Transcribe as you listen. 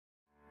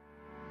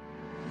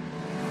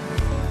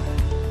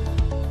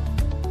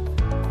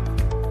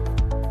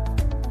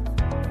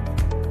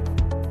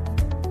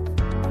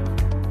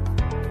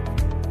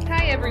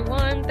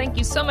Thank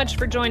you so much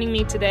for joining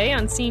me today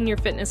on Senior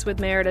Fitness with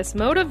Meredith's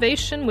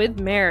Motivation with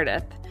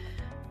Meredith.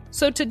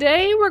 So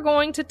today we're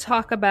going to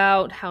talk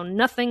about how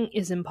nothing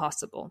is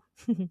impossible.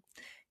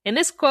 In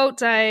this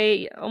quote,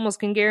 I almost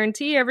can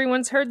guarantee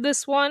everyone's heard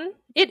this one.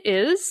 It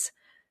is,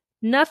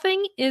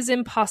 nothing is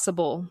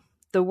impossible.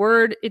 The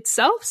word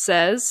itself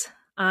says,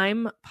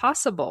 I'm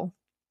possible.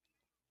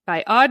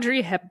 By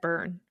Audrey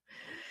Hepburn.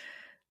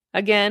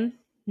 Again,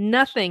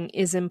 nothing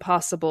is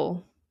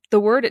impossible. The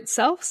word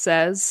itself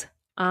says,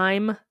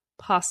 I'm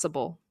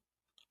possible.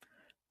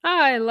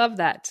 I love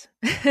that.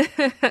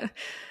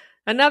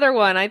 Another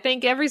one, I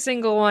think every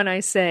single one I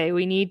say,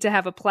 we need to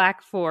have a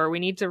plaque for. We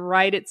need to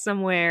write it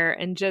somewhere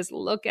and just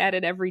look at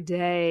it every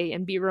day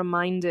and be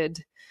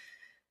reminded.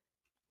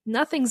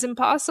 Nothing's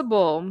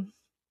impossible.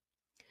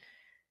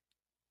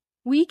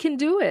 We can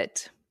do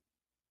it.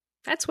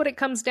 That's what it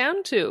comes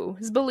down to,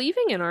 is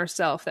believing in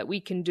ourselves that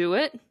we can do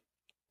it.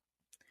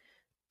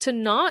 To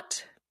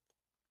not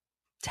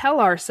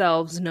tell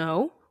ourselves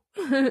no.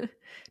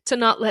 To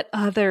not let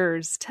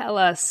others tell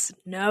us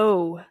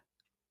no,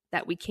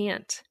 that we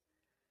can't.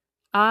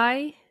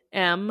 I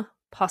am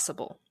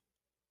possible,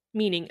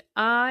 meaning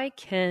I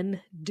can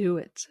do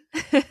it.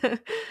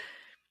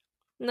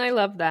 And I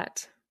love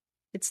that.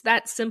 It's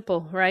that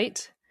simple,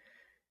 right?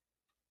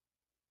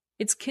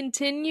 It's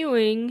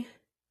continuing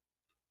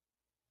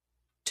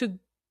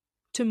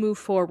to move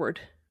forward.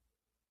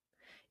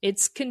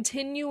 It's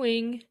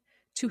continuing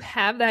to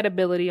have that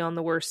ability on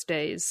the worst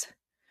days,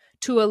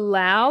 to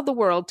allow the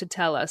world to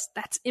tell us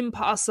that's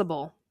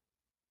impossible.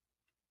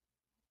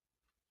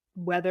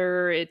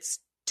 Whether it's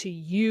to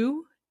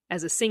you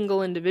as a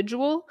single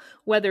individual,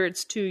 whether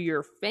it's to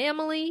your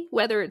family,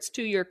 whether it's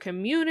to your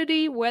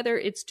community, whether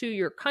it's to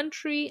your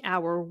country,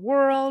 our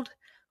world,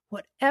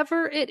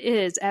 whatever it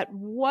is, at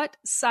what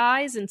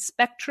size and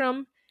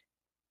spectrum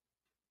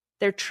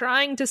they're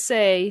trying to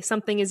say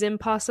something is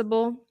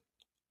impossible.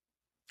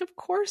 Of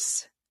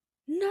course,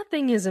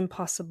 nothing is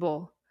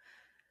impossible.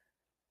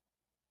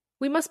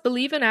 We must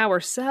believe in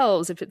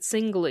ourselves if it's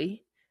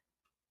singly.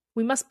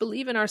 We must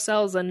believe in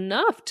ourselves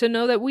enough to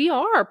know that we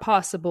are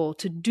possible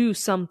to do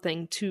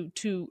something,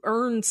 to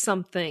earn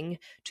something,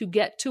 to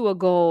get to a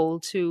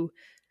goal, to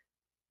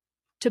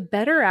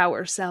better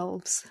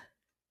ourselves.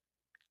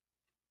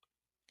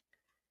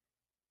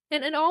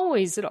 And it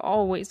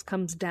always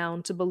comes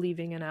down to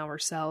believing in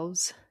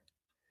ourselves.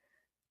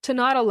 To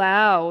not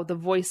allow the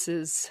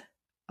voices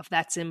of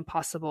that's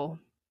impossible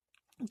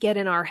get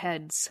in our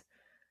heads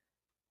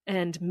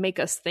and make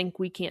us think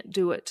we can't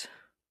do it.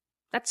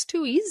 That's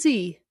too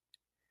easy.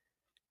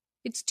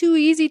 It's too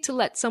easy to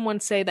let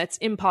someone say that's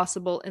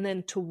impossible and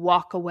then to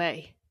walk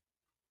away.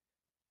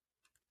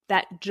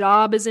 That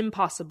job is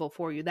impossible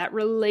for you. That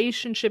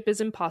relationship is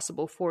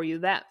impossible for you.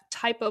 That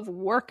type of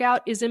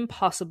workout is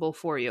impossible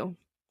for you.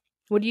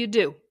 What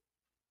do?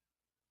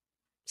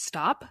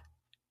 Stop?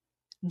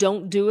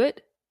 Don't do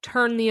it?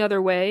 Turn the other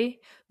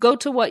way? Go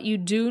to what you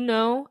do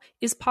know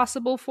is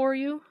possible for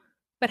you?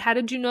 But how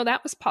did you know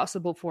that was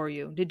possible for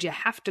you? Did you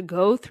have to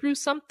go through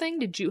something?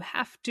 Did you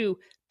have to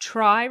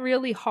try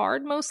really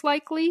hard, most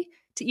likely,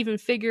 to even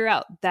figure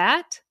out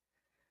that?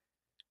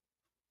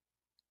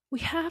 We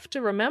have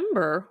to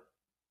remember,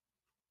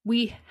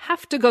 we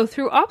have to go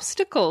through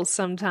obstacles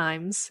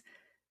sometimes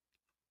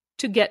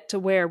to get to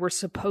where we're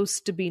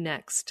supposed to be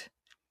next.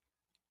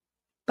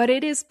 But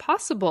it is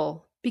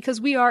possible because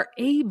we are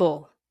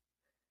able.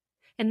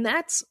 And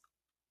that's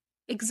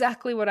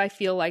exactly what I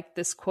feel like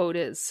this quote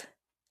is.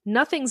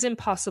 Nothing's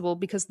impossible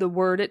because the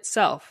word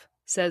itself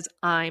says,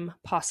 I'm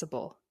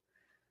possible.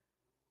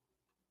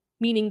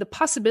 Meaning the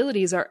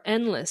possibilities are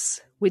endless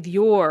with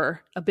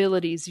your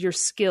abilities, your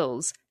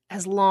skills,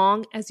 as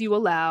long as you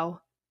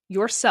allow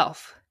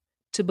yourself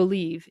to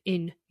believe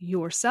in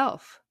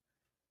yourself.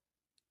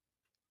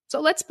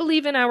 So let's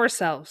believe in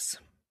ourselves.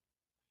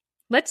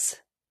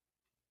 Let's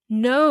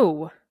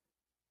know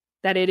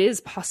that it is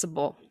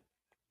possible.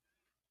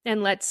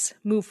 And let's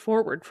move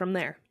forward from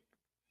there.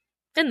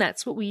 And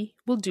that's what we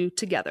will do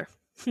together.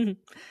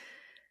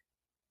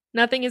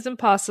 Nothing is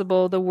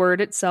impossible. The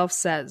word itself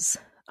says,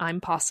 I'm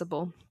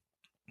possible.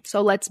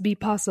 So let's be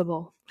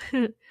possible.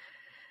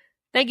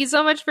 Thank you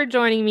so much for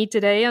joining me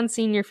today on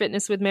Senior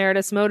Fitness with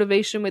Meredith's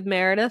Motivation with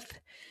Meredith.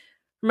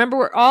 Remember,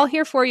 we're all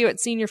here for you at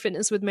Senior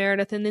Fitness with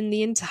Meredith and in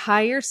the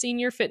entire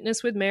Senior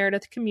Fitness with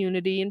Meredith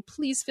community. And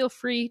please feel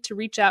free to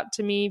reach out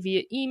to me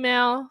via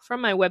email from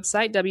my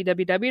website,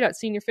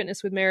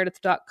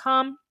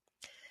 www.seniorfitnesswithmeredith.com.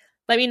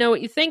 Let me know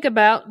what you think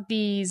about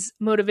these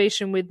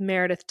Motivation with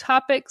Meredith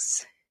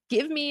topics.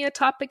 Give me a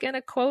topic and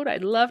a quote.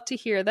 I'd love to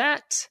hear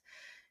that.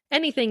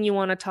 Anything you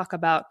want to talk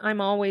about,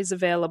 I'm always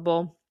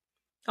available.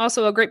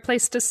 Also, a great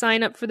place to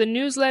sign up for the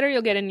newsletter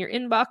you'll get in your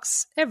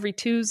inbox every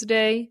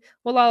Tuesday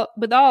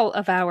with all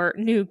of our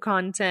new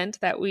content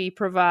that we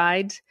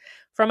provide,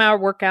 from our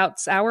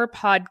workouts, our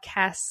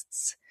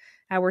podcasts,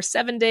 our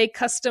 7-day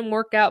custom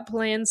workout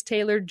plans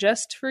tailored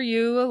just for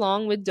you,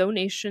 along with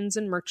donations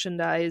and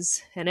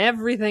merchandise and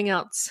everything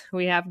else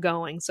we have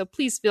going. So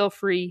please feel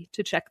free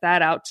to check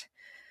that out.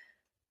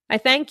 I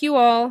thank you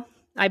all.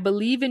 I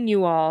believe in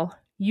you all.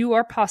 You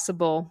are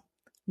possible.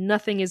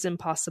 Nothing is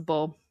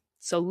impossible.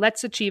 So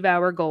let's achieve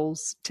our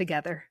goals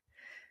together.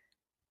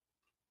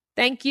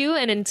 Thank you,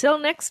 and until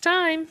next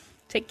time,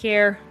 take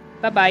care.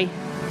 Bye-bye.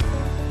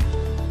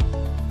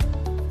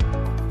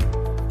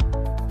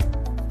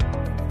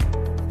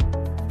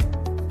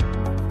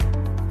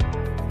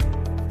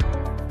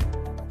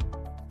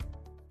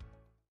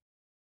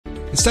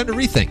 It's time to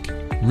rethink,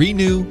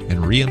 renew,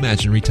 and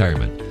reimagine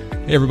retirement.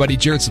 Hey everybody,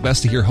 Jared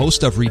Sebesta here,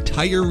 host of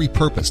Retire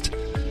Repurposed.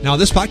 Now,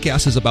 this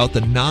podcast is about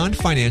the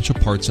non-financial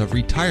parts of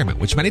retirement,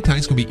 which many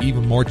times can be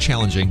even more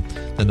challenging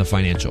than the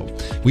financial.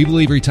 We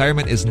believe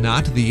retirement is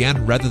not the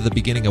end, rather the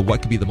beginning of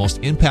what could be the most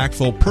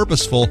impactful,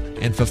 purposeful,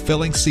 and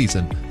fulfilling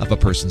season of a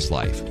person's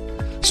life.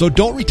 So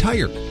don't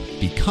retire,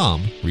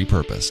 become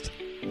repurposed.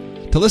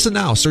 To listen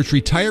now, search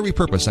Retire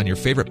Repurposed on your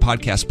favorite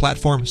podcast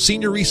platform,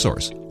 Senior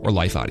Resource, or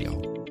Life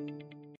Audio.